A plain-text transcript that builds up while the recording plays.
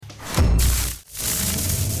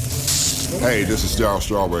Hey, this is Darryl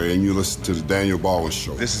Strawberry, and you listen to the Daniel Baldwin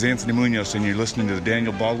Show. This is Anthony Munoz, and you're listening to the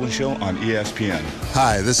Daniel Baldwin Show on ESPN.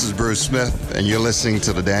 Hi, this is Bruce Smith, and you're listening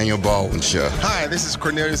to the Daniel Baldwin Show. Hi, this is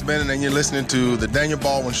Cornelius Bennett, and you're listening to the Daniel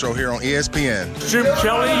Baldwin Show here on ESPN. Jim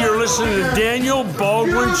Kelly, you're listening to the Daniel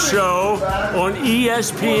Baldwin Show on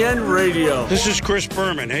ESPN Radio. This is Chris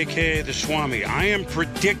Berman, a.k.a. The Swami. I am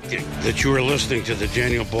predicting that you are listening to the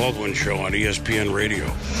Daniel Baldwin Show on ESPN Radio.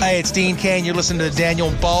 Hi, it's Dean Cain. You're listening to the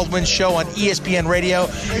Daniel Baldwin Show on ESPN Radio,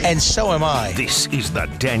 and so am I. This is the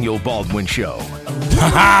Daniel Baldwin Show.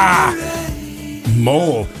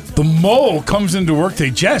 Mole. The mole comes into work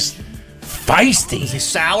today just feisty. Is he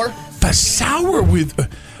sour? Sour with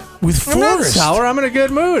Forrest. I'm not sour. I'm in a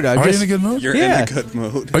good mood. Are you in a good mood? You're in a good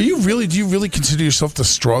mood. Are you really? Do you really consider yourself the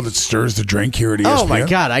straw that stirs the drink here at ESPN? Oh my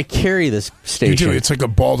God! I carry this station. You do. It's like a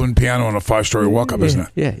Baldwin piano on a 5-story walk-up, isn't it?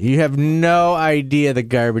 Yeah. You have no idea the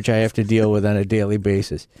garbage I have to deal with on a daily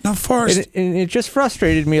basis. Now, Forrest, and it just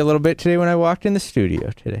frustrated me a little bit today when I walked in the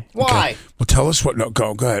studio today. Why? Okay. Well, tell us what. No,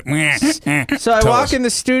 go ahead. So I walk in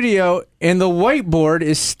the studio, and the whiteboard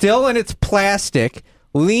is still in its plastic,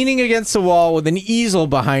 leaning against the wall with an easel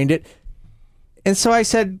behind it. And so I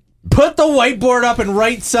said, put the whiteboard up and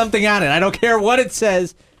write something on it. I don't care what it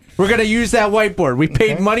says. We're going to use that whiteboard. We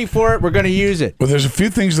paid money for it. We're going to use it. Well, there's a few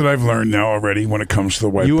things that I've learned now already when it comes to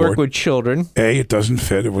the whiteboard. You work with children. A, it doesn't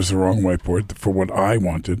fit. It was the wrong whiteboard for what I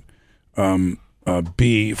wanted.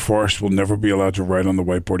 B, Forrest will never be allowed to write on the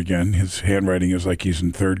whiteboard again. His handwriting is like he's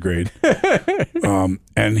in third grade.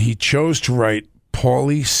 And he chose to write,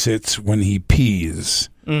 Paulie sits when he pees.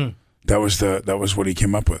 That was what he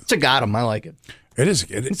came up with. It's a got him. I like it. It is.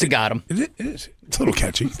 It's a got him. It is. It's a little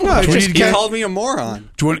catchy. No, he called me a moron.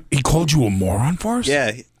 He called you a moron, Forrest?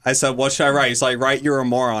 Yeah. I said, what should I write? He's like, write you're a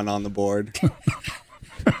moron on the board.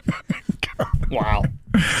 Wow.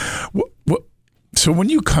 So when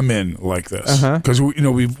you come in like this, because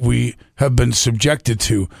we have been subjected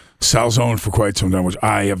to Salzone for quite some time, which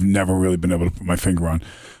I have never really been able to put my finger on.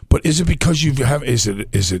 But is it because is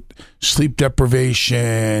it sleep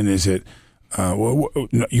deprivation? Is it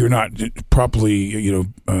you're not properly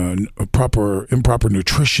improper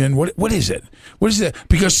nutrition? What is it? What is it?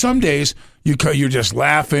 Because some days you're just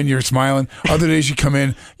laughing, you're smiling. Other days you come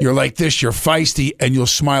in, you're like this, you're feisty, and you'll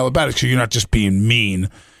smile about it. So you're not just being mean.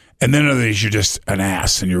 And then other days you're just an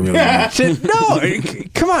ass and you're really mean. No,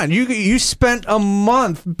 come on. You spent a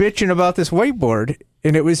month bitching about this whiteboard,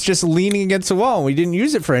 and it was just leaning against the wall, and we didn't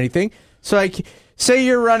use it for anything. So say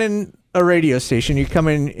you're running a radio station, you come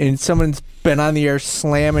in, and someone's been on the air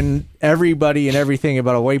slamming everybody and everything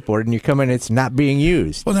about a whiteboard, and you come in, it's not being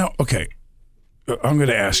used. Well, now, okay, I'm going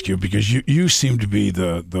to ask you, because you seem to be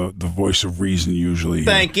the voice of reason usually.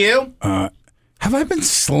 Thank you. Have I been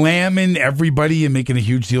slamming everybody and making a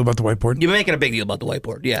huge deal about the whiteboard? You've been making a big deal about the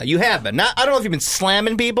whiteboard. Yeah, you have been. I don't know if you've been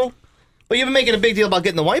slamming people, but you've been making a big deal about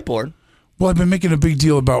getting the whiteboard. Well, I've been making a big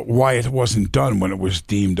deal about why it wasn't done when it was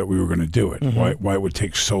deemed that we were going to do it. Why it would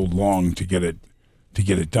take so long to get it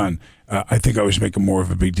done. I think I was making more of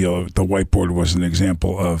a big deal of the whiteboard was an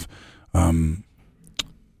example of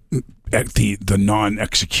the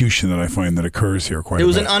non-execution that I find that occurs here quite a bit. It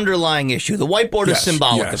was an underlying issue. The whiteboard is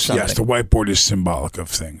symbolic of something. Yes, the whiteboard is symbolic of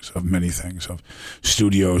things, of many things, of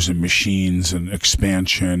studios and machines and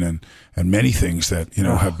expansion and many things that,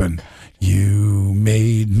 have been, you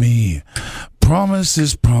made me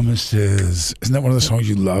promises. Isn't that one of the songs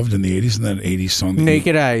you loved in the 80s? Isn't that an 80s song?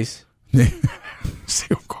 Naked Eyes. See,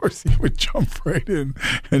 of course he would jump right in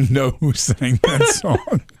and know who sang that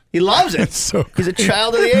song. He loves it. So he's a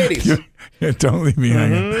child of the 80s. Yeah, don't leave me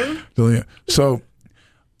hanging. So,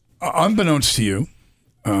 unbeknownst to you,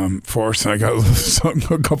 Forrest, I got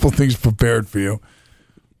a couple things prepared for you.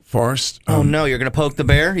 Forrest. Oh, no, you're going to poke the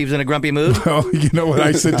bear? He was in a grumpy mood? Well, you know what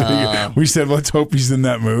I said to you? We said, let's hope he's in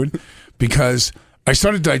that mood, because I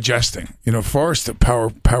started digesting. Forrest, the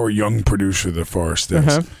power young producer that Forrest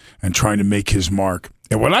is, and trying to make his mark.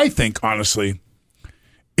 And what I think, honestly,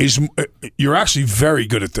 is you're actually very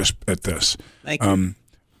good at this. Thank you.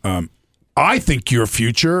 I think your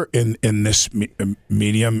future in this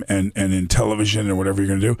medium and in television and whatever you're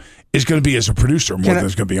going to do is going to be as a producer more than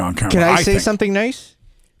it's going to be on camera. Can I say something nice?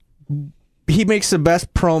 He makes the best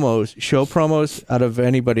show promos out of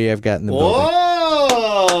anybody I've got in the building.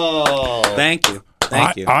 Whoa! Thank you.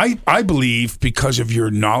 I believe because of your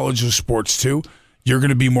knowledge of sports too, you're going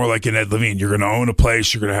to be more like an Ed Levine. You're going to own a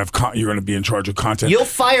place. You're going to be in charge of content. You'll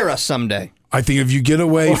fire us someday. I think if you get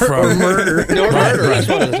away from murder,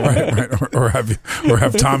 or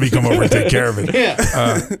have Tommy come over and take care of it. Yeah.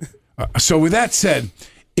 So with that said,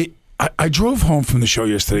 I drove home from the show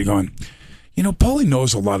yesterday going, Paulie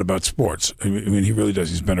knows a lot about sports. I mean, he really does.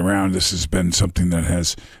 He's been around. This has been something that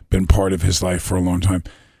has been part of his life for a long time.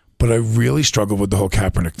 But I really struggled with the whole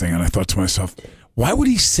Kaepernick thing, and I thought to myself, why would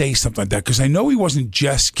he say something like that? Because I know he wasn't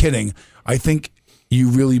just kidding. I think you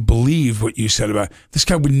really believe what you said about this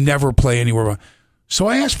guy would never play anywhere. So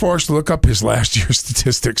I asked Forrest to look up his last year's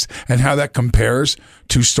statistics and how that compares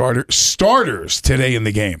to starters today in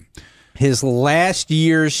the game. His last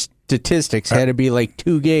year's statistics had to be like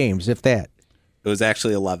 2 games, if that. It was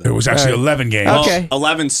actually 11. It was actually 11 games. Okay.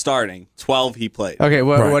 11 starting, 12 he played. Okay,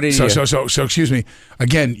 what did you do? So excuse me.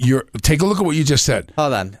 Again, take a look at what you just said.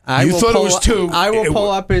 Hold on. You thought it was 2. I will pull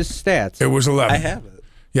up his stats. It was 11. I have it.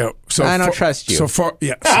 Yeah. So I don't trust you. So far,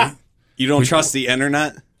 yeah. You don't trust the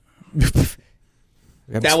internet?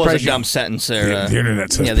 That was a dumb sentence there. The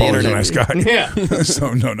internet says Paulie's a nice guy. Yeah.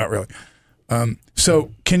 So no, not really. So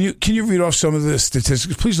can you read off some of the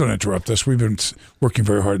statistics? Please don't interrupt us. We've been working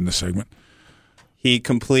very hard in this segment. He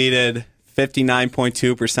completed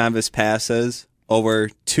 59.2% of his passes, over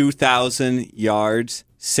 2,000 yards,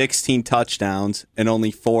 16 touchdowns, and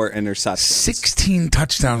only 4 interceptions. 16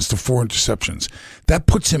 touchdowns to 4 interceptions. That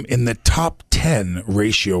puts him in the top 10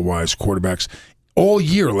 ratio-wise quarterbacks all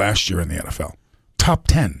year last year in the NFL. Top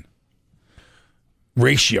 10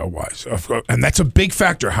 ratio-wise. And that's a big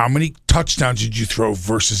factor. How many touchdowns did you throw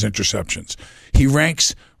versus interceptions? He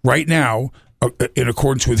ranks right now, in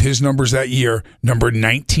accordance with his numbers that year, number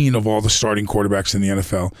 19 of all the starting quarterbacks in the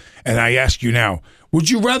NFL. And I ask you now,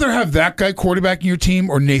 would you rather have that guy quarterbacking your team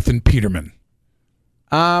or Nathan Peterman?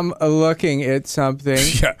 I'm looking at something.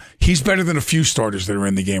 Yeah, he's better than a few starters that are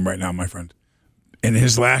in the game right now, my friend, in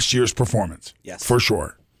his last year's performance. Yes. For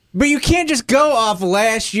sure. But you can't just go off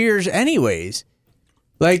last year's anyways.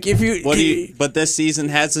 Like if you... but this season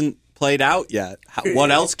hasn't played out yet.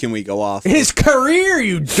 What else can we go off? His career,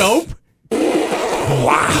 you dope!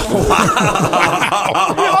 Wow.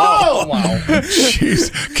 Oh, wow. Jeez.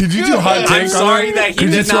 Could you do a hot take? I'm sorry that he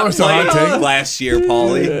did not play last year,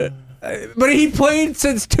 Paulie. But he played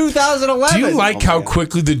since 2011. Do you like how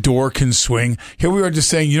quickly the door can swing? Here we are just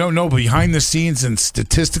saying, you don't know, behind the scenes and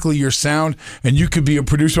statistically you're sound and you could be a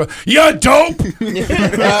producer. Yeah, dope!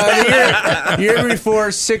 The year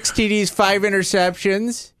before, 6 TDs, 5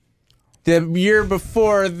 interceptions. The year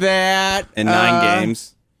before that... In 9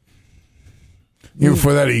 games. Year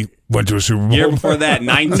before that, he went to a Super Bowl. Year before that,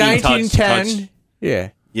 19 10. Yeah.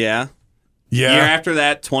 Yeah. Year after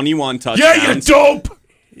that, 21 touchdowns. Yeah, you're dope!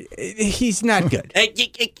 He's not good.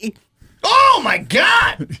 Oh, my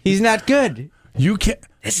God! He's not good. You can't...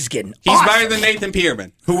 This is getting He's awesome. better than Nathan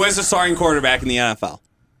Peterman, who is a starting quarterback in the NFL,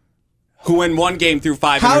 who in one game threw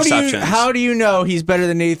 5 interceptions. How do you know he's better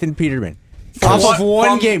than Nathan Peterman? Off of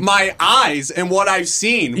one game. My eyes and what I've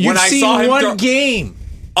seen. You've when I seen saw him one game.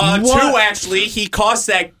 2, actually. He cost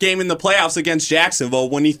that game in the playoffs against Jacksonville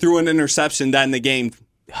when he threw an interception that in the game.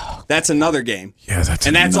 That's another game. Yeah,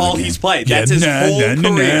 that's all he's played. Yeah, that's his whole career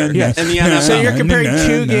in the NFL. So you're comparing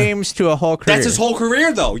 2 games to a whole career. That's his whole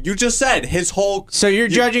career, though. You just said his whole... So you're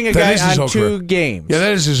judging a guy on 2 games. Yeah,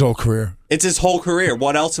 that is his whole career. It's his whole career.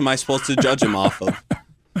 What else am I supposed to judge him off of?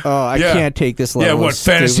 Oh, I can't take this level. Yeah, what,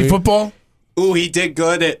 fantasy football? Ooh, he did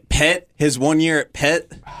good at Pitt. His 1 year at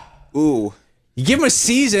Pitt. Ooh. You give him a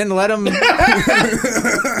season, let him...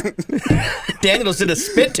 Daniels did a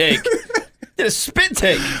spit take. Did a spit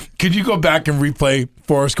take. Could you go back and replay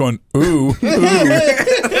Forrest going, ooh, ooh?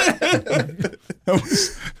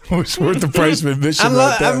 That was worth the price of admission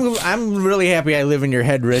I'm really happy I live in your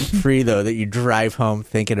head rent-free, though, that you drive home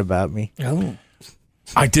thinking about me. Oh.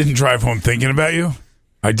 I didn't drive home thinking about you.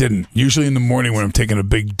 I didn't. Usually in the morning when I'm taking a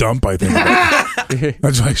big dump, I think about you.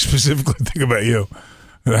 That's why I specifically think about you.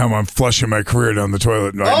 And how I'm flushing my career down the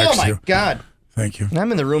toilet right next to you. Oh, my God. Thank you.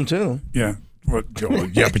 I'm in the room, too. Yeah.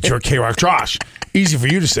 Yeah, but you're K-Rock. Josh, easy for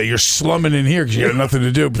you to say. You're slumming in here because you got nothing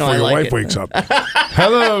to do before your wife wakes up.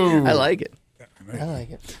 Hello. I like it. I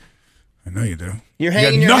like it. I know you do. You're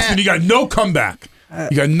hanging you got your nothing. hat. You got no comeback.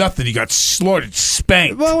 You got nothing. You got slaughtered,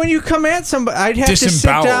 spanked. Well, when you come at somebody, I'd have to sit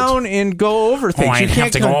down and go over things. I'd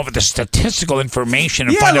have to go over the statistical information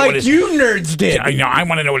and find out what his... you nerds did. I know. I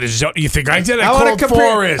want to know what his... You think I did? I called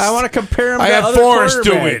Forrest. I want to compare him to I had other Forrest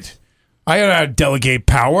do quarterbacks. it. I had to delegate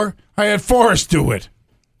power. I had Forrest do it.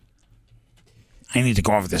 I need to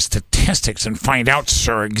go over the statistics and find out,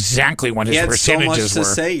 sir, exactly what his percentages were. He had so much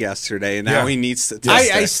to say yesterday, and now he needs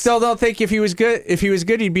statistics. I still don't think if he was good,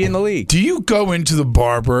 he'd be in the league. Do you go into the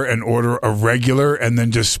barber and order a regular and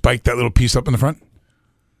then just spike that little piece up in the front?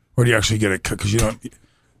 Or do you actually get it cut? Because you don't...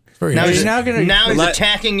 Now easy. he's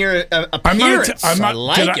attacking your appearance. I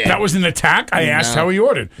like it. That was an attack. I asked how he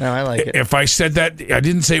ordered. No, I like it. If I said that, I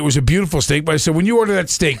didn't say it was a beautiful steak, but I said, when you order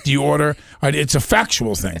that steak, do you order? It's a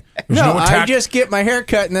factual thing. There's no attack. I just get my hair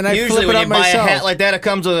cut and then I Usually flip it when up you buy myself. a hat like that, it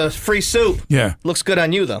comes with a free soup. Yeah. Looks good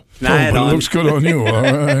on you, though. It looks good on you. All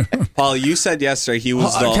right. Paul, you said yesterday he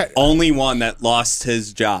was the only one that lost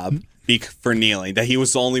his job for kneeling. That he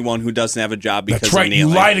was the only one who doesn't have a job because That's right. of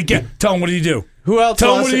kneeling. You lied again. Tell him, what did he do? Who else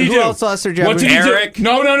lost their job? What did Eric? he do?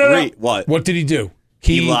 No. Wait, what? What did he do?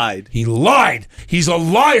 He lied. He lied. He's a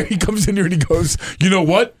liar. He comes in here and he goes, you know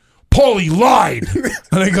what? Paulie lied.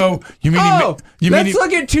 And I go, you mean let's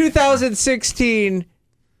look at 2016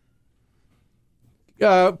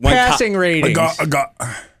 passing ratings.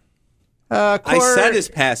 I said his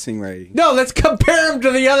passing rating. No, let's compare him to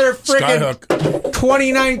the other freaking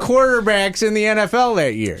 29 quarterbacks in the NFL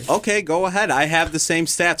that year. Okay, go ahead. I have the same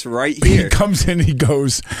stats right here. He comes in, he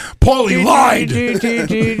goes, Paulie lied.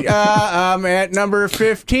 I'm at number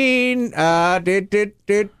 15. Where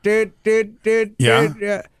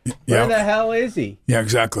the hell is he? Yeah,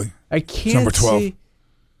 exactly. I can't number 12.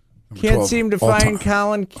 Can't seem to find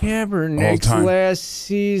Colin Kaepernick's last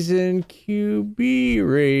season QB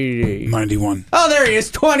rating. 91. Oh, there he is,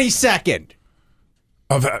 22nd.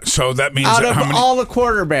 So that means out of how many? all the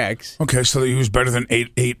quarterbacks. Okay, so he was better than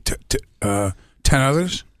 10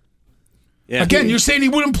 others? Yeah. Again, you're saying he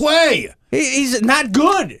wouldn't play. He's not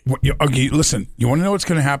good. Okay, listen, you want to know what's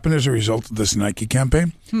going to happen as a result of this Nike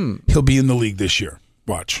campaign? He'll be in the league this year.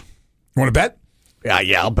 Watch. You want to bet?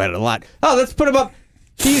 Yeah, I'll bet a lot. Oh, let's put him up.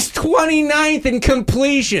 He's 29th in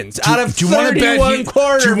completions out of 31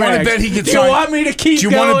 quarterbacks. Do you want to bet he gets signed? Do you want me to keep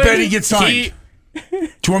going? Do you want to bet he gets signed? Do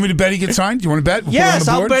you want me to bet he gets signed? Do you want to bet? Yes,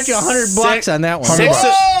 I'll bet you $100 on that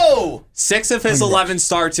one. Six of his 11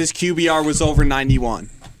 starts, his QBR was over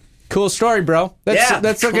 91. Cool story, bro.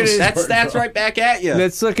 Let's look at his stats right back at you.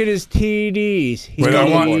 Let's look at his TDs. Wait, I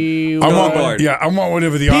want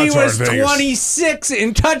whatever the odds are in Vegas. He was 26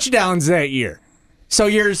 in touchdowns that year. So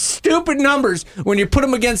your stupid numbers, when you put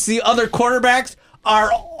them against the other quarterbacks, are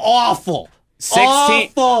awful.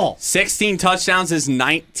 16 touchdowns is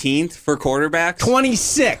 19th for quarterbacks?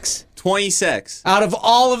 26. Out of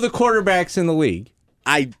all of the quarterbacks in the league.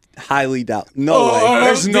 I highly doubt. No way.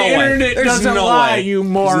 There's no way. The internet doesn't lie, you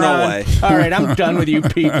moron. There's no way. All right, I'm done with you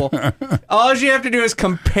people. All you have to do is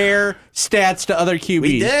compare stats to other QBs.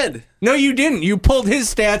 We did. No, you didn't. You pulled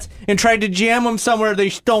his stats and tried to jam them somewhere they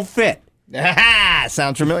don't fit.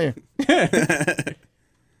 Sounds familiar.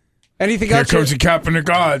 Anything else? Here comes the Kaepernick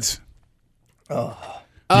odds.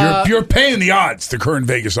 You're paying the odds, the current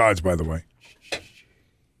Vegas odds, by the way.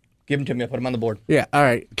 Give them to me. I'll put them on the board. Yeah, all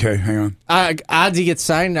right. Okay, hang on. Odds he gets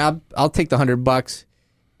signed, I'll take the $100.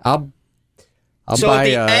 I'll so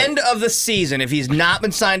buy, at the end of the season, if he's not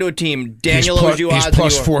been signed to a team, Daniel owes you odds. He's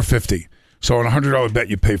plus 450. So on a $100 bet,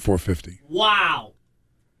 you pay 450. Wow.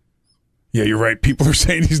 Yeah, you're right. People are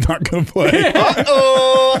saying he's not going to play.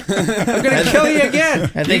 Uh-oh. I'm going to kill you again.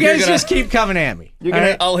 You guys just keep coming at me. You're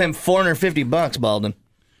going to owe him $450, Baldwin.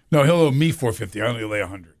 No, he'll owe me 450. I only lay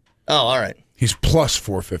 100. Oh, all right. He's plus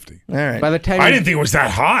 450. All right. By the time I didn't think it was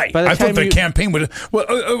that high. I thought the campaign would.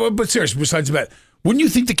 Well, but seriously, besides the bet, wouldn't you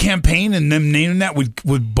think the campaign and them naming that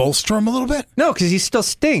would bolster him a little bit? No, because he still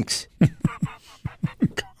stinks. Did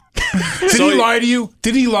he lie to you?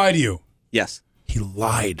 Did he lie to you? Yes. He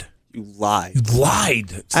lied. You lied. You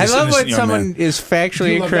lied. I love when someone is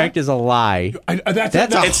factually incorrect as a lie. That's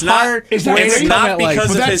it's hard It's way not to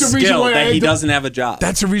because of his skill that he doesn't have a job.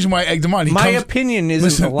 That's the reason why I egged him on. My opinion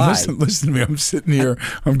isn't a lie. Listen to me. I'm sitting here.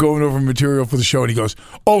 I'm going over material for the show, and he goes,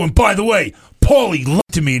 "Oh, and by the way, Paulie lied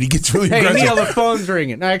to me," and he gets really aggressive. Hey, Neil, the phone's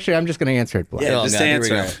ringing. No, actually, I'm just going to answer it. Yeah, just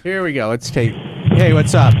answer it. Here we go. Let's take. Hey,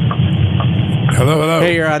 what's up? Hello.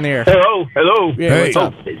 Hey, you're on the air. Hello. Yeah, hey. what's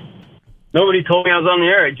up? Nobody told me I was on the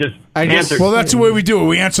air. I just answered. Well, that's the way we do it.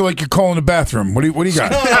 We answer like you're calling the bathroom. What do you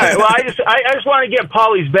got? All right. Well, I just want to get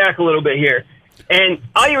Paulie's back a little bit here, and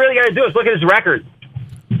all you really got to do is look at his record.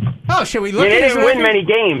 Oh, should we look at his his record? He didn't win many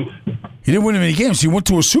games. He didn't win many games. He went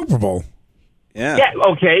to a Super Bowl. Yeah. Yeah.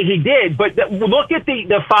 Okay, he did. But look at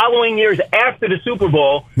the following years after the Super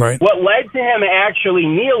Bowl. Right. What led to him actually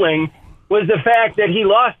kneeling was the fact that he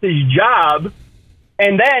lost his job.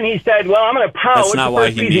 And then he said, well, I'm going to pout. It's the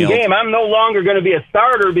first season game. I'm no longer going to be a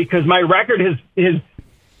starter because my record has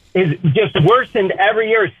just worsened every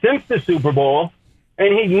year since the Super Bowl.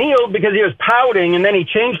 And he kneeled because he was pouting, and then he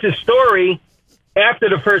changed his story after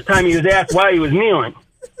the first time he was asked why he was kneeling. All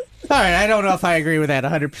right, I don't know if I agree with that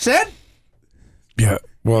 100%. Yeah,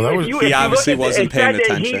 well, that was... He obviously wasn't paying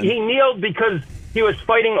attention. He kneeled because he was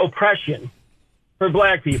fighting oppression for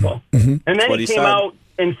black people. Mm-hmm. And then he came out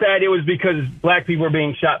and said it was because black people were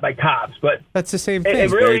being shot by cops. But that's the same thing.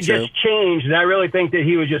 It really just changed, and I really think that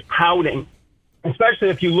he was just pouting, especially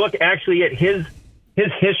if you look actually at his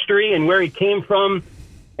history and where he came from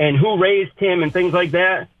and who raised him and things like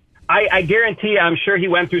that. I guarantee I'm sure he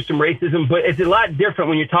went through some racism, but it's a lot different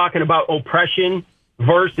when you're talking about oppression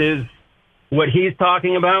versus what he's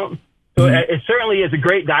talking about. So it certainly is a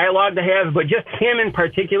great dialogue to have, but just him in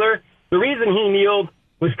particular, the reason he kneeled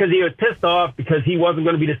was because he was pissed off because he wasn't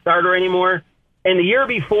going to be the starter anymore. And the year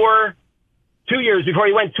before, 2 years before,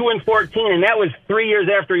 he went 2-14, and that was 3 years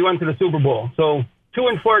after he went to the Super Bowl. So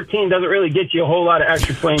 2-14 doesn't really get you a whole lot of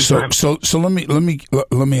extra playing time. So let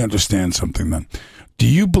me understand something then. Do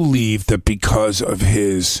you believe that because of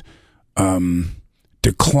his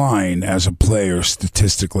decline as a player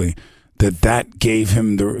statistically, that gave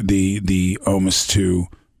him the onus to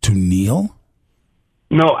kneel?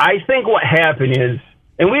 No, I think what happened is,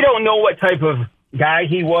 and we don't know what type of guy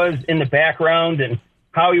he was in the background and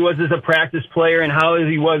how he was as a practice player and how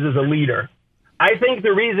he was as a leader. I think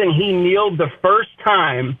the reason he kneeled the first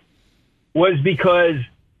time was because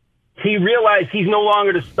he realized he's no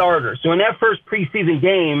longer the starter. So in that first preseason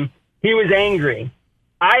game, he was angry.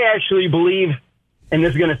 I actually believe, and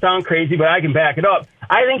this is going to sound crazy, but I can back it up,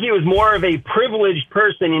 I think he was more of a privileged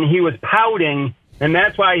person and he was pouting, and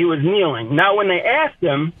that's why he was kneeling. Now, when they asked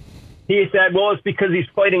him, he said, well, it's because he's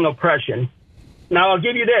fighting oppression. Now, I'll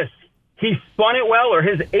give you this. He spun it well, or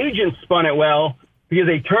his agent spun it well, because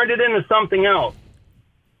they turned it into something else.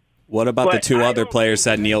 What about the two other players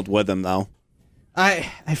that kneeled with him, though? I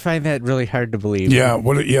find that really hard to believe. Yeah,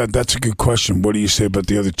 that's a good question. What do you say about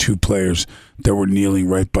the other two players that were kneeling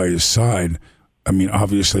right by his side? I mean,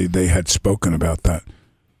 obviously they had spoken about that.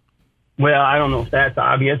 Well, I don't know if that's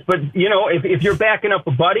obvious, but if you're backing up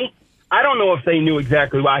a buddy, I don't know if they knew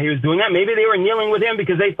exactly why he was doing that. Maybe they were kneeling with him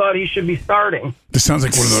because they thought he should be starting. This sounds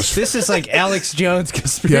like one of those. This is like Alex Jones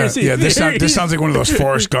conspiracy. Yeah. This sounds like one of those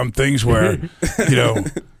Forrest Gump things where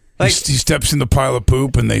he steps in the pile of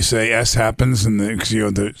poop and they say S happens and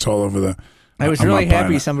it's all over the. I was really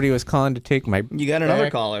happy somebody was calling to take my. You got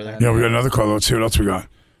another caller there. Yeah, we got another caller. Let's see what else we got.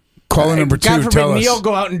 Caller number 2. God forbid tell us. Neil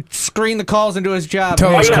go out and screen the calls and do his job.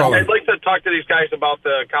 Tell us, caller. I'd like to talk to these guys about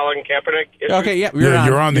the Colin Kaepernick issue. Okay, yeah,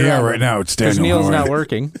 you're on the air right now. It's Daniel. Neil's not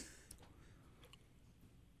working.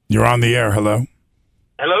 You're on the air. Hello.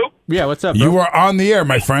 Hello. Yeah, what's up, bro? You are on the air,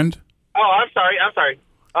 my friend. Oh, I'm sorry.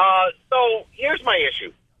 So here's my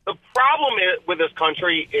issue. The problem with this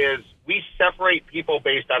country is we separate people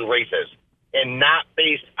based on races and not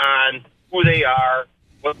based on who they are,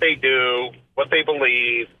 what they do, what they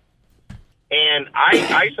believe. And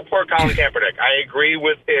I support Colin Kaepernick. I agree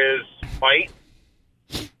with his fight.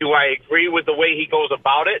 Do I agree with the way he goes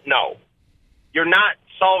about it? No. You're not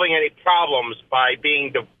solving any problems by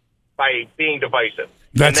being divisive.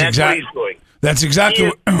 That's exactly what he's doing. That's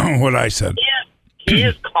exactly what I said. He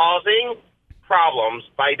is causing problems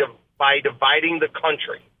by dividing the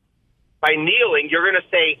country. By kneeling, you're going to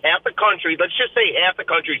say half the country, let's just say half the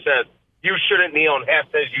country says you shouldn't kneel and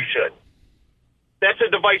half says you should. That's a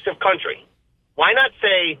divisive country. Why not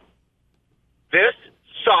say this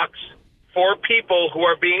sucks for people who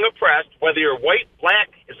are being oppressed, whether you're white, black,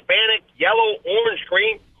 Hispanic, yellow, orange,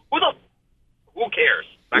 green, who cares?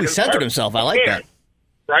 He centered himself. I like that.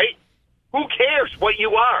 Right? Who cares what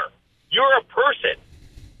you are? You're a person.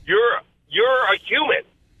 You're a human.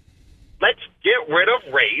 Let's get rid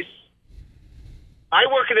of race. I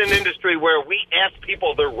work in an industry where we ask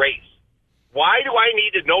people their race. Why do I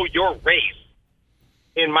need to know your race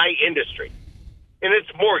in my industry? And it's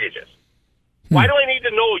mortgages. Why do I need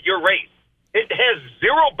to know your race? It has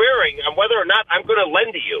zero bearing on whether or not I'm going to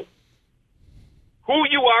lend to you. Who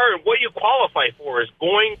you are and what you qualify for is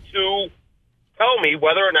going to tell me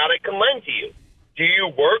whether or not I can lend to you. Do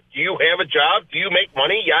you work? Do you have a job? Do you make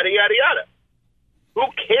money? Yada, yada, yada. Who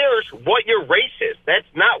cares what your race is? That's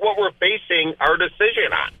not what we're basing our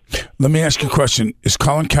decision on. Let me ask you a question. Is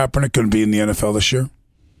Colin Kaepernick going to be in the NFL this year?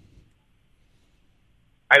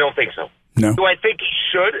 I don't think so. No. Do I think he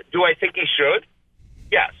should?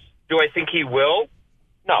 Yes. Do I think he will?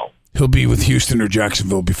 No. He'll be with Houston or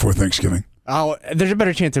Jacksonville before Thanksgiving. Oh, there's a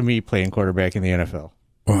better chance of me playing quarterback in the NFL.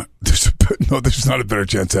 What? There's not a better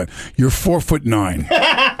chance at. You're 4'9".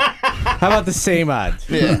 How about the same odds?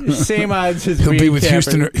 Yeah, same odds as he'll be with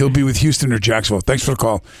Houston. He'll be with Houston or Jacksonville. Thanks for the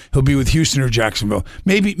call. He'll be with Houston or Jacksonville.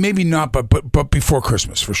 Maybe not, but before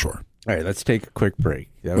Christmas for sure. All right, let's take a quick break.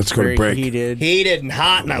 Let's go to break. Heated and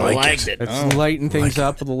hot, and I liked it. Let's lighten things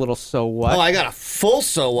up with a little so what. Oh, I got a full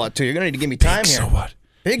so what too. You're gonna need to give me time here. So what?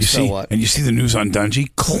 Big so what? And you see the news on Dungy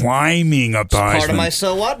climbing up the Heisman. Part of my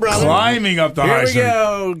so what, brother? Climbing up the Heisman. Here we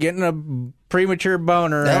go, getting a premature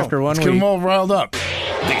boner after 1 week. Get them all riled up.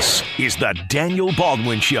 This is the Daniel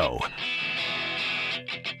Baldwin Show.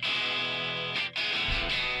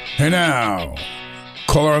 Hey now,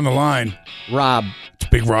 caller on the line. Rob. It's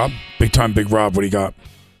Big Rob. Big time Big Rob. What do you got?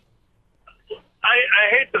 I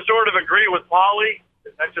hate to sort of agree with Paulie.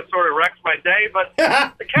 That just sort of wrecks my day. But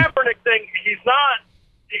the Kaepernick thing, he's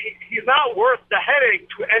not worth the headache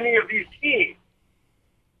to any of these teams.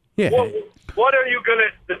 Yeah. What are you going to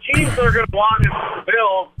 – the teams that are going to want is the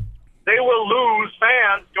Bills. They will lose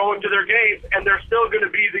fans going to their games, and they're still going to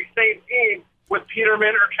be the same team with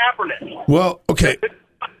Peterman or Kaepernick. Well, okay.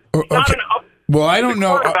 Okay. Well, I don't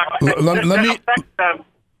know. Let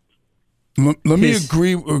me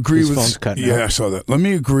agree with. Yeah, I saw that. Let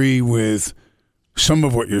me agree with some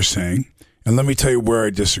of what you're saying, and let me tell you where I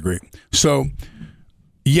disagree. So,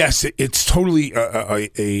 yes, it's totally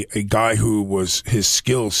a guy who was his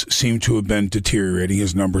skills seem to have been deteriorating.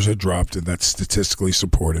 His numbers had dropped, and that's statistically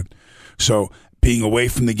supported. So, being away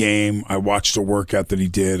from the game, I watched the workout that he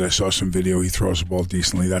did. I saw some video. He throws the ball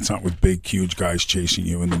decently. That's not with big, huge guys chasing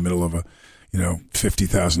you in the middle of a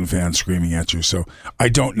 50,000 fans screaming at you. So I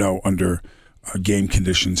don't know under game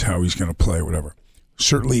conditions how he's going to play or whatever.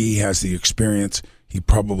 Certainly he has the experience. He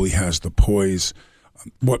probably has the poise.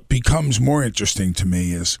 What becomes more interesting to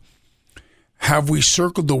me is, have we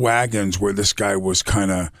circled the wagons where this guy was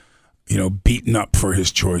kind of, beaten up for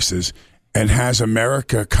his choices, and has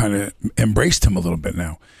America kind of embraced him a little bit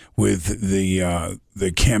now with the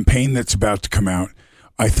campaign that's about to come out?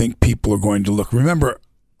 I think people are going to look. Remember,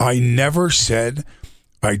 I never said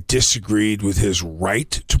I disagreed with his right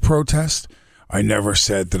to protest. I never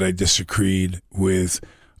said that I disagreed with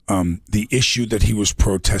the issue that he was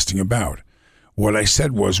protesting about. What I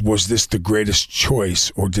said was this the greatest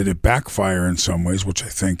choice, or did it backfire in some ways, which I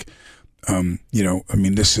think,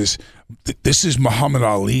 this is Muhammad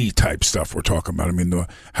Ali type stuff we're talking about. I mean,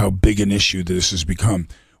 how big an issue this has become.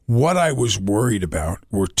 What I was worried about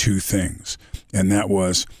were two things, and that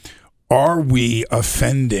was, are we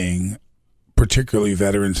offending particularly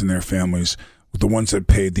veterans and their families, the ones that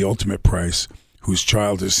paid the ultimate price, whose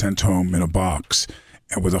child is sent home in a box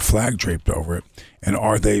and with a flag draped over it? And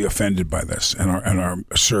are they offended by this, and our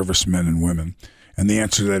servicemen and women? And the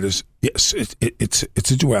answer to that is yes.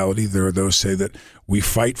 It's a duality. There are those say that we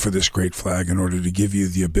fight for this great flag in order to give you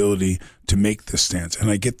the ability to make this stance,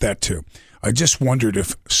 and I get that too. I just wondered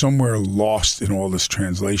if somewhere lost in all this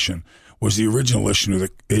translation was the original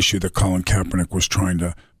issue that Colin Kaepernick was trying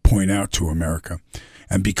to point out to America.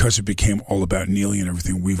 And because it became all about kneeling and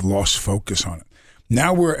everything, we've lost focus on it.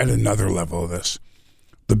 Now we're at another level of this.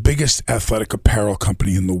 The biggest athletic apparel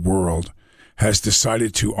company in the world has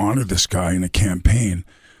decided to honor this guy in a campaign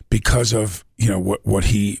because of what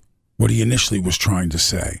he initially was trying to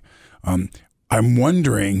say. I'm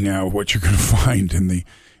wondering now what you're going to find in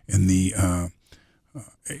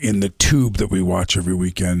the tube that we watch every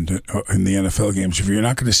weekend in the NFL games. If you're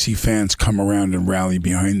not going to see fans come around and rally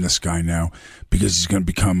behind this guy now because he's going to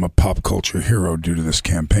become a pop culture hero due to this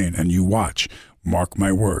campaign, and you watch, mark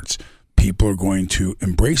my words, people are going to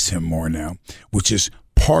embrace him more now, which is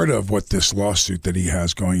part of what this lawsuit that he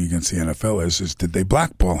has going against the NFL is did they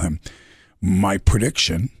blackball him? My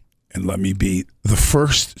prediction, and let me be the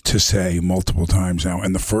first to say multiple times now,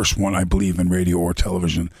 and the first one I believe in radio or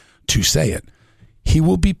television to say it, he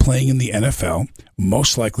will be playing in the NFL,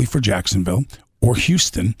 most likely for Jacksonville or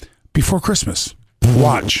Houston, before Christmas.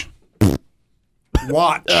 Watch.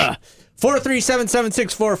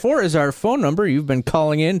 437-7644 is our phone number. You've been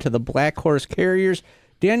calling in to the Black Horse Carriers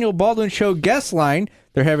Daniel Baldwin Show guest line.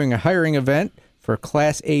 They're having a hiring event for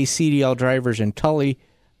Class A CDL drivers in Tully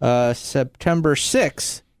September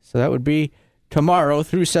 6th. So that would be tomorrow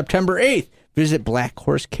through September 8th. Visit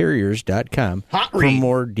blackhorsecarriers.com for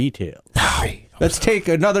more details. Let's take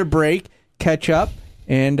another break, catch up,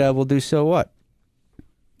 and we'll do so what?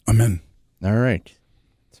 Amen. All right.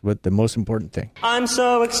 That's what the most important thing. I'm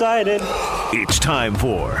so excited. It's time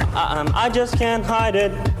for... I just can't hide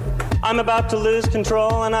it. I'm about to lose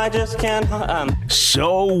control, and I just can't...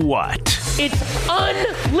 So what? It's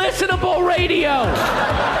unlistenable radio.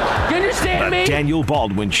 You understand me? The Daniel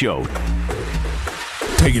Baldwin Show.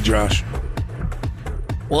 Take it, Josh.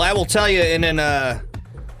 Well, I will tell you, in an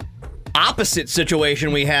opposite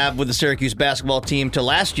situation we have with the Syracuse basketball team to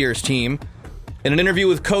last year's team, in an interview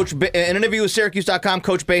with Syracuse.com,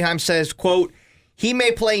 Coach Boeheim says, quote, he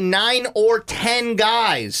may play 9 or 10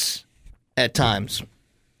 guys at times.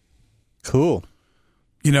 Cool.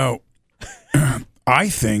 I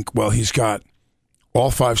think, he's got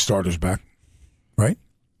all 5 starters back, right?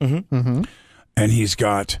 Mm-hmm. And he's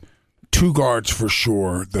got 2 guards for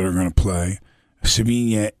sure that are going to play.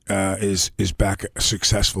 Sabine is back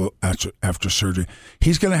successful after surgery.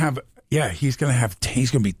 He's going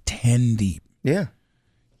to be 10 deep. Yeah.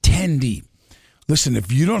 10 deep. Listen,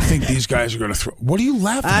 if you don't think these guys are going to throw, what are you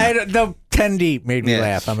laughing at? The 10 deep made me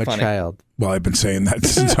laugh. I'm a child. Well, I've been saying that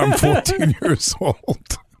since I'm 14 years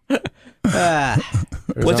old.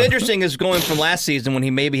 What's interesting is going from last season when he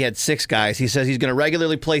maybe had 6 guys. He says he's going to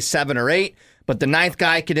regularly play 7 or 8, but the 9th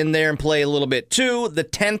guy could in there and play a little bit too. The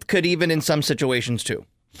 10th could even in some situations too.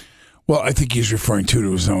 Well, I think he's referring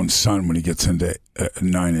to his own son when he gets into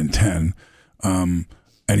 9 and 10, and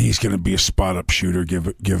he's going to be a spot-up shooter,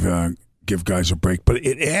 give guys a break. But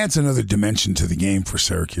it adds another dimension to the game for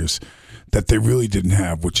Syracuse that they really didn't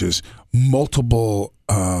have, which is multiple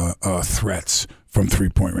threats from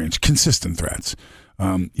three-point range, consistent threats.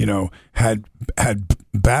 Had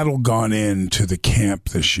Battle gone into the camp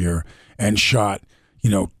this year and shot,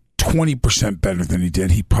 20% better than he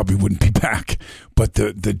did, he probably wouldn't be back. But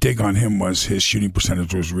the dig on him was his shooting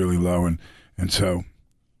percentage was really low, and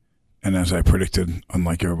as I predicted,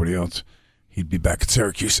 unlike everybody else, he'd be back at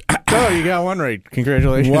Syracuse. Oh, you got one right.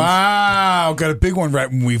 Congratulations. Wow. Got a big one right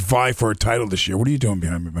when we vie for a title this year. What are you doing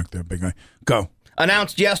behind me back there, big guy? Go.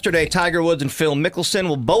 Announced yesterday, Tiger Woods and Phil Mickelson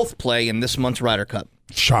will both play in this month's Ryder Cup.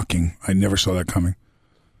 Shocking. I never saw that coming.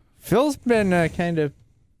 Phil's been kind of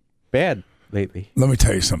bad lately. Let me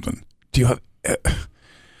tell you something. Do you have...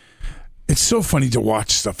 it's so funny to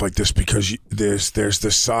watch stuff like this because there's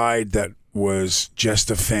the side that was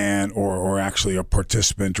just a fan or actually a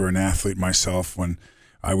participant or an athlete myself when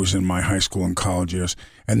I was in my high school and college years.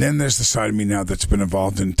 And then there's the side of me now that's been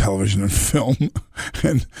involved in television and film.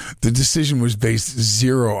 And the decision was based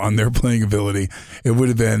 0 on their playing ability. It would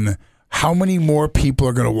have been how many more people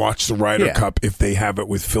are going to watch the Ryder Cup if they have it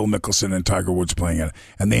with Phil Mickelson and Tiger Woods playing in it?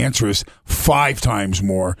 And the answer is 5 times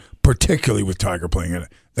more, particularly with Tiger playing in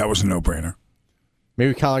it. That was a no-brainer.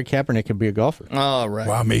 Maybe Colin Kaepernick could be a golfer. All right.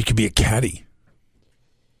 Wow, maybe he could be a caddy.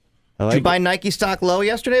 Did you buy Nike stock low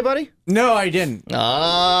yesterday, buddy? No, I didn't.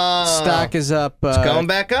 Stock is up. It's going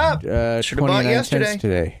back up. Should have bought yesterday.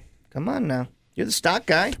 Today. Come on now. You're the stock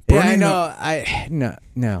guy. I know.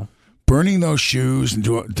 No. Burning those shoes and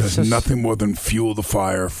does nothing more than fuel the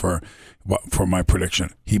fire for my prediction.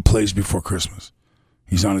 He plays before Christmas.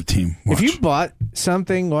 He's on a team. Watch. If you bought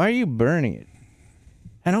something, why are you burning it?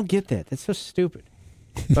 I don't get that. That's so stupid.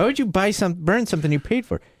 Why would you burn something you paid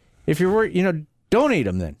for? If you're worried, donate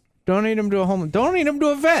them then. Donate them to a home. Donate them to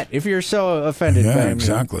a vet if you're so offended by them. Yeah,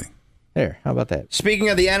 exactly. There, how about that? Speaking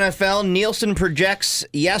of the NFL, Nielsen projects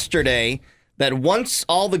yesterday that once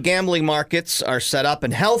all the gambling markets are set up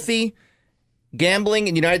and healthy, gambling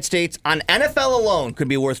in the United States on NFL alone could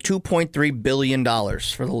be worth $2.3 billion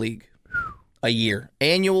for the league a year.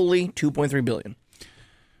 Annually, $2.3 billion.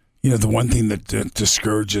 The one thing that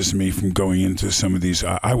discourages me from going into some of these,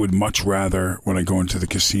 I would much rather, when I go into the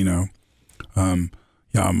casino, I'm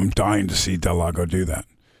dying to see Del Lago do that.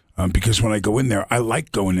 Because when I go in there, I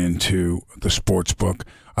like going into the sports book.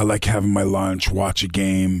 I like having my lunch, watch a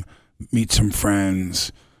game, meet some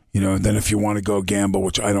friends. Then if you want to go gamble,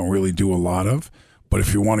 which I don't really do a lot of, but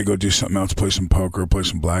if you want to go do something else, play some poker, play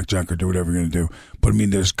some blackjack, or do whatever you're going to do. But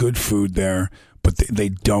there's good food there, but they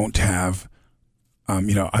don't have...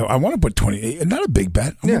 I want to put 20, not a big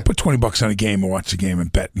bet. I want to put $20 on a game and watch the game and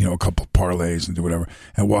bet, a couple parlays and do whatever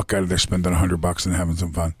and walk out of there spending $100 and having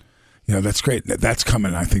some fun. That's great. That's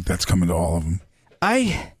coming. I think that's coming to all of them.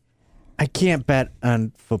 I can't bet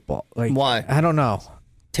on football. Why? I don't know.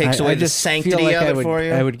 Takes away the sanctity of it for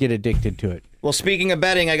you? I would get addicted to it. Well, speaking of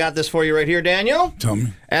betting, I got this for you right here, Daniel. Tell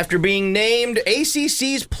me. After being named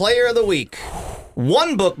ACC's Player of the Week,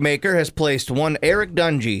 one bookmaker has placed one Eric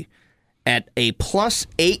Dungy at a plus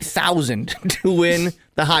 8,000 to win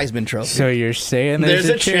the Heisman Trophy. So you're saying there's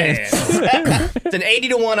a chance. It's an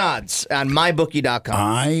 80-1 odds on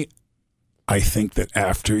mybookie.com. I think that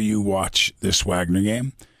after you watch this Wagner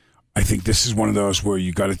game, I think this is one of those where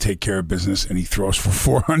you got to take care of business, and he throws for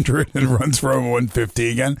 400 and runs for 150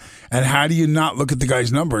 again. And how do you not look at the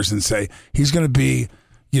guy's numbers and say he's going to be,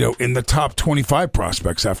 in the top 25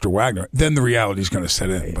 prospects after Wagner? Then the reality is going to set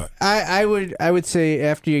in. But I would say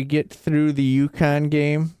after you get through the UConn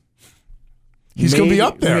game, he's going to be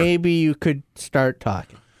up there. Maybe you could start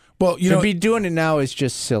talking. Well, to be doing it now is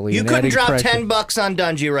just silly. You couldn't drop $10 on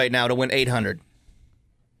Dungy right now to win 800.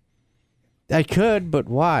 I could, but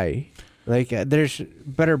why? There's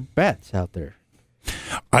better bets out there.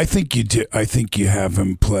 I think you do. I think you have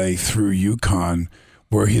him play through UConn,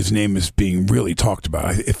 where his name is being really talked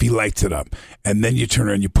about, if he lights it up. And then you turn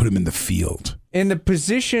around and you put him in the field. In the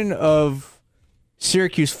position of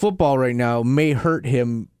Syracuse football right now may hurt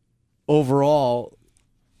him overall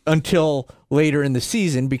until later in the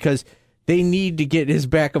season because they need to get his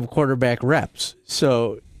backup quarterback reps.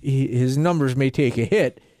 So his numbers may take a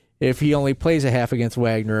hit if he only plays a half against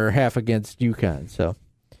Wagner or half against UConn. So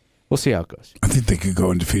we'll see how it goes. I think they could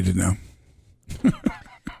go undefeated now.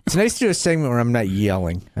 It's nice to do a segment where I'm not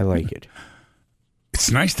yelling. I like it.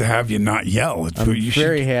 It's nice to have you not yell. I'm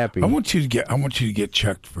very happy. I want you to get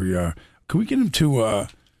checked for your. Can we get him to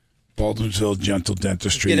Baldwinsville Gentle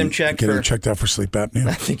Dentistry? Get him checked. Get him checked out for sleep apnea.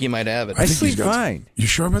 I think he might have it. I sleep fine. You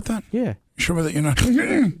sure about that? Yeah. You sure about that?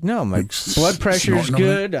 You're not. No, my blood pressure is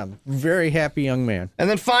good. I'm a very happy young man. And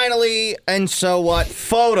then finally, and so what?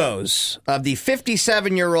 Photos of the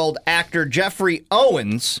 57-year-old actor Jeffrey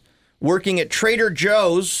Owens working at Trader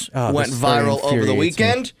Joe's went viral over the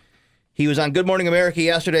weekend. He was on Good Morning America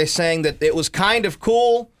yesterday saying that it was kind of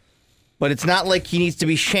cool, but it's not like he needs to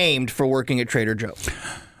be shamed for working at Trader Joe's.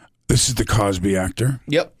 This is the Cosby actor.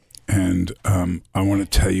 Yep. And I want to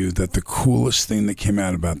tell you that the coolest thing that came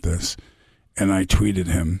out about this, and I tweeted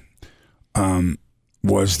him,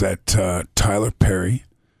 was that Tyler Perry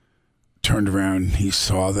turned around and he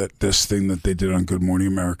saw that this thing that they did on Good Morning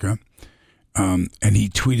America, and he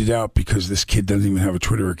tweeted out because this kid doesn't even have a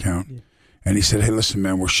Twitter account. Yeah. And he said, hey, listen,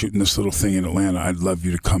 man, we're shooting this little thing in Atlanta. I'd love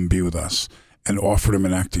you to come be with us. And offered him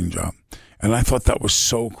an acting job. And I thought that was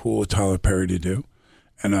so cool of Tyler Perry to do.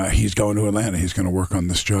 And he's going to Atlanta. He's going to work on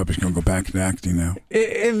this job. He's going to go back into acting now.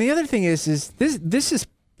 And the other thing is this is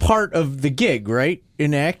part of the gig, right?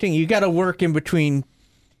 In acting, you got to work in between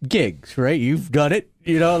gigs, right? You've done it,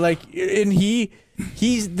 and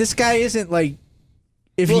this guy isn't like,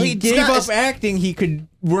 if he gave up acting, he could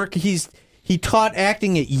work. He taught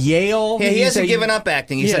acting at Yale. Yeah, he hasn't given up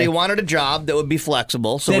acting. He said he wanted a job that would be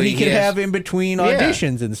flexible, so that he could have in between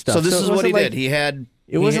auditions and stuff. So this is what he did.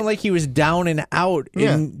 It wasn't like he was down and out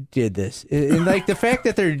and did this. And like the fact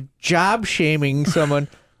that they're job shaming someone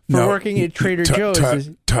for working at Trader Joe's.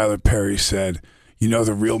 Tyler Perry said,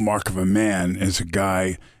 the real mark of a man is a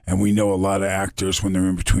guy, and we know a lot of actors when they're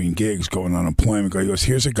in between gigs going on employment. He goes,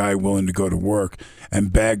 here's a guy willing to go to work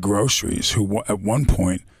and bag groceries who at one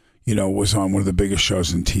point, was on one of the biggest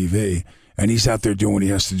shows on TV, and he's out there doing what he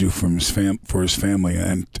has to do for his family,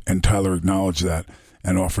 and Tyler acknowledged that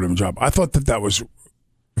and offered him a job. I thought that was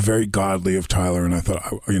very godly of Tyler, and I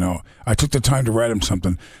thought, I took the time to write him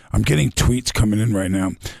something. I'm getting tweets coming in right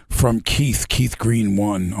now from Keith Green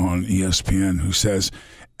 1 on ESPN, who says,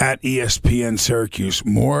 at ESPN Syracuse,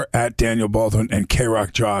 more at Daniel Baldwin and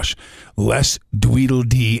K-Rock Josh, less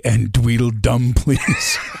Dweedledee and Dweedledum,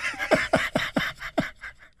 please.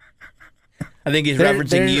 I think he's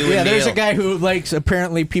referencing you. Yeah, there's a guy who likes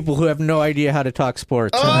apparently people who have no idea how to talk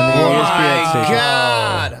sports. Oh my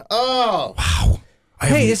God! Oh wow!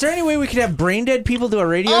 Hey, is there any way we could have brain dead people do a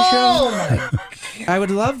radio show? Oh my! I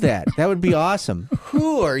would love that. That would be awesome.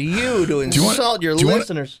 Who are you to insult your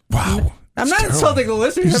listeners? Wow! I'm not insulting the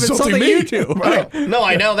listeners. I'm insulting you two. Right. No,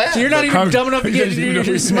 I know that. So you're not even dumb enough to get.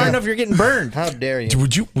 You're smart enough. You're getting burned. How dare you?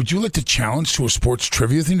 Would you like to challenge to a sports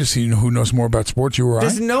trivia thing to see who knows more about sports? You or I?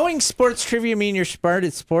 Does knowing sports trivia mean you're smart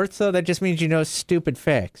at sports though? That just means you know stupid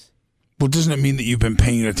facts. Well, doesn't it mean that you've been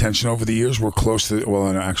paying attention over the years? We're close to.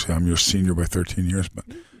 Well, actually, I'm your senior by 13 years, but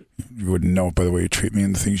you wouldn't know it by the way you treat me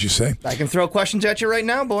and the things you say. I can throw questions at you right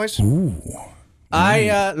now, boys. Ooh.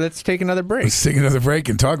 Let's take another break. Let's take another break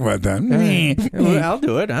and talk about that. I'll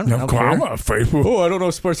do it. I'm not afraid. I don't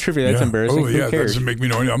know sports trivia. That's embarrassing. Oh, yeah, that doesn't make me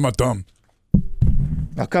know anything. I'm not dumb.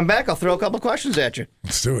 I'll come back. I'll throw a couple questions at you.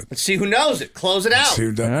 Let's do it. Let's see who knows it. Close it out.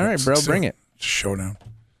 All right, bro, bring it. Showdown.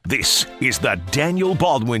 This is the Daniel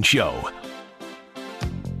Baldwin Show.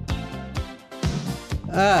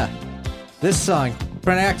 This song.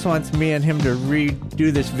 Brent Axe wants me and him to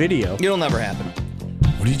redo this video. It'll never happen.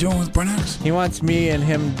 What are you doing with Brent Axe? He wants me and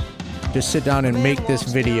him to sit down and make this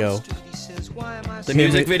video. The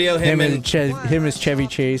music video, him as Chevy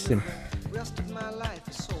Chase and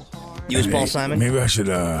you as Paul Simon. Maybe I should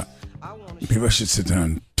sit down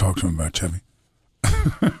and talk to him about Chevy.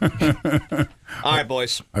 All right,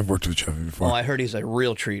 boys. I've worked with Chevy before. Oh, I heard he's a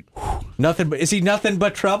real treat. Is he nothing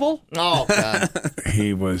but trouble? Oh God.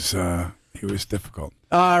 He was difficult.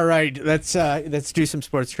 All right, let's do some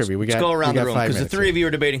sports trivia. Let's go around the room because the three of you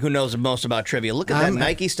are debating who knows the most about trivia. Look at that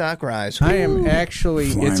Nike stock rise. I am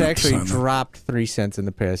actually dropped 3 cents in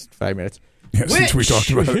the past 5 minutes. Yeah, since we talked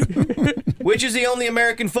about it. Which is the only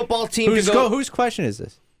American football team to go? Whose question is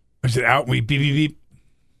this? Is it out? We beep beep beep.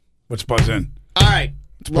 Let's buzz in. All right.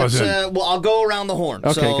 Let's I'll go around the horn.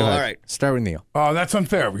 Okay, so, go ahead. All right. Start with Neil. Oh, that's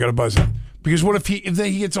unfair. We got to buzz in. Because what if he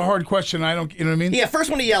gets a hard question? I don't. You know what I mean? Yeah, first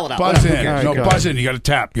one to yell it out. Buzz in. Right, No, buzz in. You got to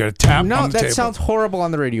tap. You got to tap. No, on the that table. sounds horrible on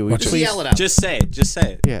the radio. Just yell it out. Just say it. Just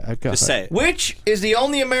say it. Yeah, Just say it. Which is the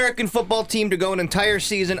only American football team to go an entire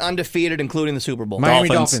season undefeated, including the Super Bowl? Miami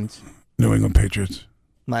Dolphins. New England Patriots.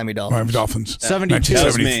 Miami Dolphins. Miami Dolphins. 72. That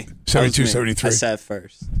was me. 72, 73. I said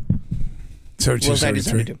first. 72,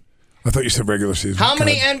 73. I thought you said regular season. How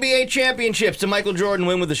many NBA championships did Michael Jordan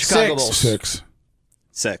win with the Chicago Bulls?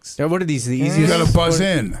 6. Yeah, what are these? The easiest? You got to buzz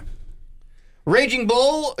in. Raging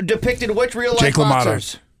Bull depicted which real life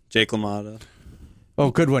boxers? Jake LaMotta.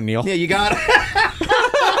 Oh, good one, Neil. Yeah, you got it.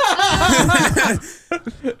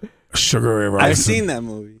 Sugar Ray Robinson. I've seen that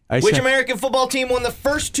movie. Which American football team won the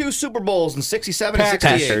first 2 Super Bowls in 67 and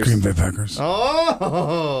 68? Green Bay Packers.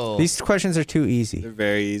 Oh. These questions are too easy. They're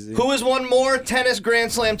very easy. Who has won more tennis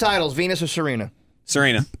Grand Slam titles, Venus or Serena?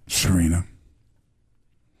 Serena. It's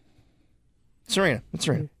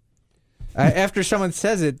Serena. After someone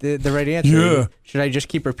says it, the right answer. Yeah. Should I just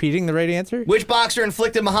keep repeating the right answer? Which boxer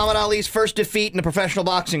inflicted Muhammad Ali's first defeat in a professional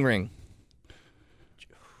boxing ring?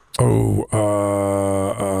 No,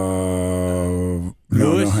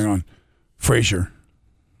 hang on. Frazier.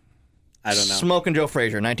 I don't know. Smoking Joe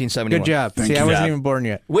Frazier, 1971. Good job. Thank See, you. I wasn't even born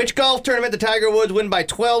yet. Which golf tournament did Tiger Woods win by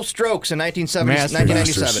 12 strokes in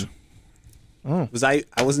 1997? I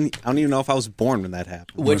don't even know if I was born when that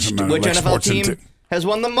happened. Which NFL team has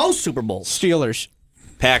won the most Super Bowls? Steelers.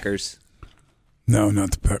 Packers. No,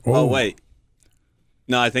 not the Packers. Oh, wait.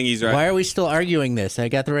 No, I think he's right. Why are we still arguing this? I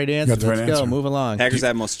got the right answer. Let's go. Move along. Packers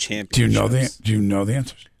have most championships. Do you know the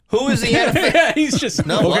answers? Who is the NFL? Yeah, he's just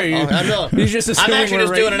he's just assuming I'm actually we're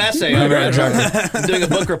just doing an essay. I'm doing a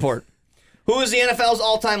book report. Who is the NFL's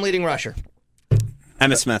all-time leading rusher?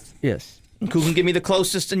 Emmitt Smith. Yes. Who can give me the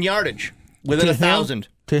closest in yardage? Within 1,000.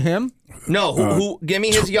 To him? No. Who? Give me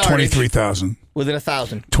his yardage. 23,000. Within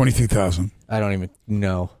 1,000. 23,000. I don't even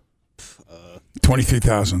know.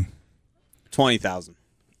 23,000. 20,000.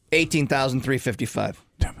 18,355.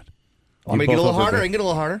 Damn it. Want me to get a little harder? I can get a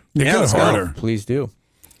little harder. Yeah, let's harder. Go. Please do.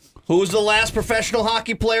 Who was the last professional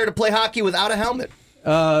hockey player to play hockey without a helmet?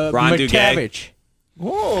 Ron McTavish.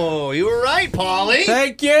 Oh, you were right, Paulie.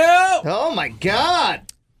 Thank you. Oh, my God.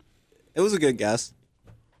 It was a good guess.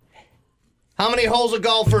 How many holes a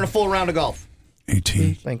golfer in a full round of golf?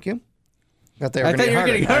 18. Thank you. I thought you were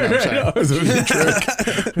getting harder.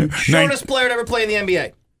 Shortest player to ever play in the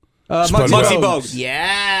NBA? Muggsy Bogues.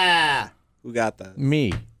 Yeah. Who got that?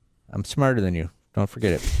 Me. I'm smarter than you. Don't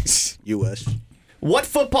forget it. You wish. What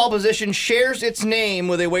football position shares its name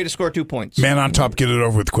with a way to score 2 points? Man on top, get it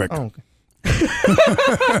over with quick. Oh, okay.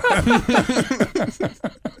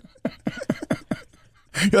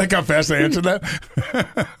 You like how fast I answered that?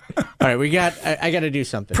 All right, I got to do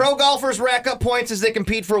something. Pro golfers rack up points as they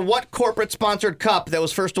compete for what corporate-sponsored cup that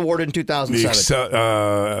was first awarded in 2007?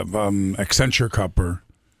 The Accenture Cup or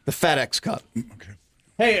the FedEx Cup. Okay.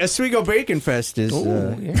 Hey, Oswego Bacon Fest is is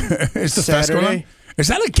the Saturday. fest going on? Is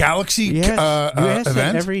that a Galaxy Yes, you ask that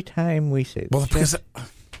event? every time we say this. Well, because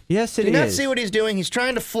yes, it Do you not is. see what he's doing? He's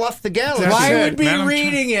trying to fluff the galaxy. Why would be Man, I'm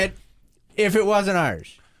reading it if it wasn't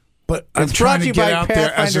ours? But I'm It's trying brought to to you get by out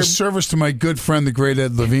there as a Pathfinder. service to my good friend, the great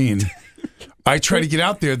Ed Levine. I try to get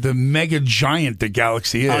out there, the mega giant the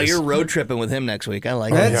Galaxy is. Oh, you're road tripping with him next week. I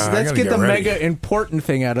like Let's, that. I let's gotta get the get ready. mega important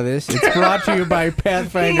thing out of this. It's brought to you by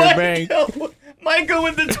Pathfinder Bank. Michael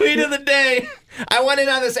with the tweet of the day. I went in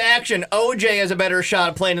on this action. OJ has a better shot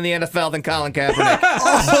of playing in the NFL than Colin Kaepernick.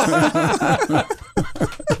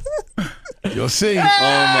 You'll see. Oh,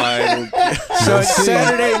 my. So it's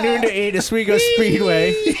Saturday, noon to 8, Oswego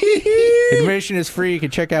Speedway. Admission is free. You can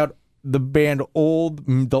check out the band The Old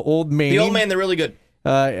Man. The Old Man, they're really good.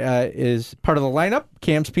 Is part of the lineup.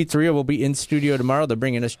 Cam's Pizzeria will be in studio tomorrow. They're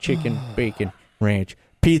bringing us chicken, bacon, ranch,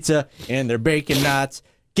 pizza, and their bacon knots.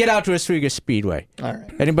 Get out to Oswego Speedway. All right.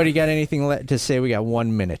 Anybody got anything to say? We got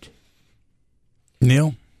 1 minute.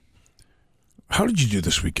 Neil, how did you do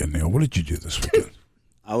this weekend, Neil? What did you do this weekend?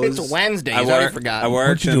 It's Wednesday. He's already forgotten. I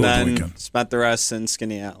worked What'd you do and over the then weekend? spent the rest in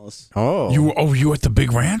Skinny Atlas. Oh. You were at the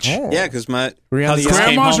big ranch? Oh. Yeah, because my Were you on the cousins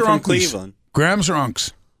came Grandmas home or from uncles? Cleveland. Grams or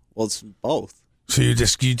unks? Well, it's both. So you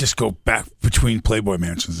just go back between Playboy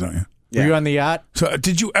mansions, don't you? Yeah. Were you on the yacht? So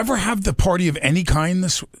did you ever have the party of any kind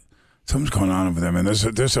this? Something's going on over there, man. There's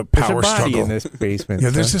a power There's a body struggle in this basement. Yeah,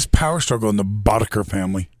 there's son. this power struggle in the Boddicker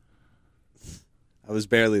family. I was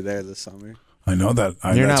barely there this summer. I know that.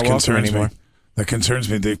 You're that not welcome concerns anymore. Me. That concerns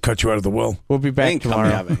me. They cut you out of the will. We'll be They back ain't come tomorrow.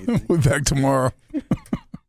 have anything. We'll be back tomorrow.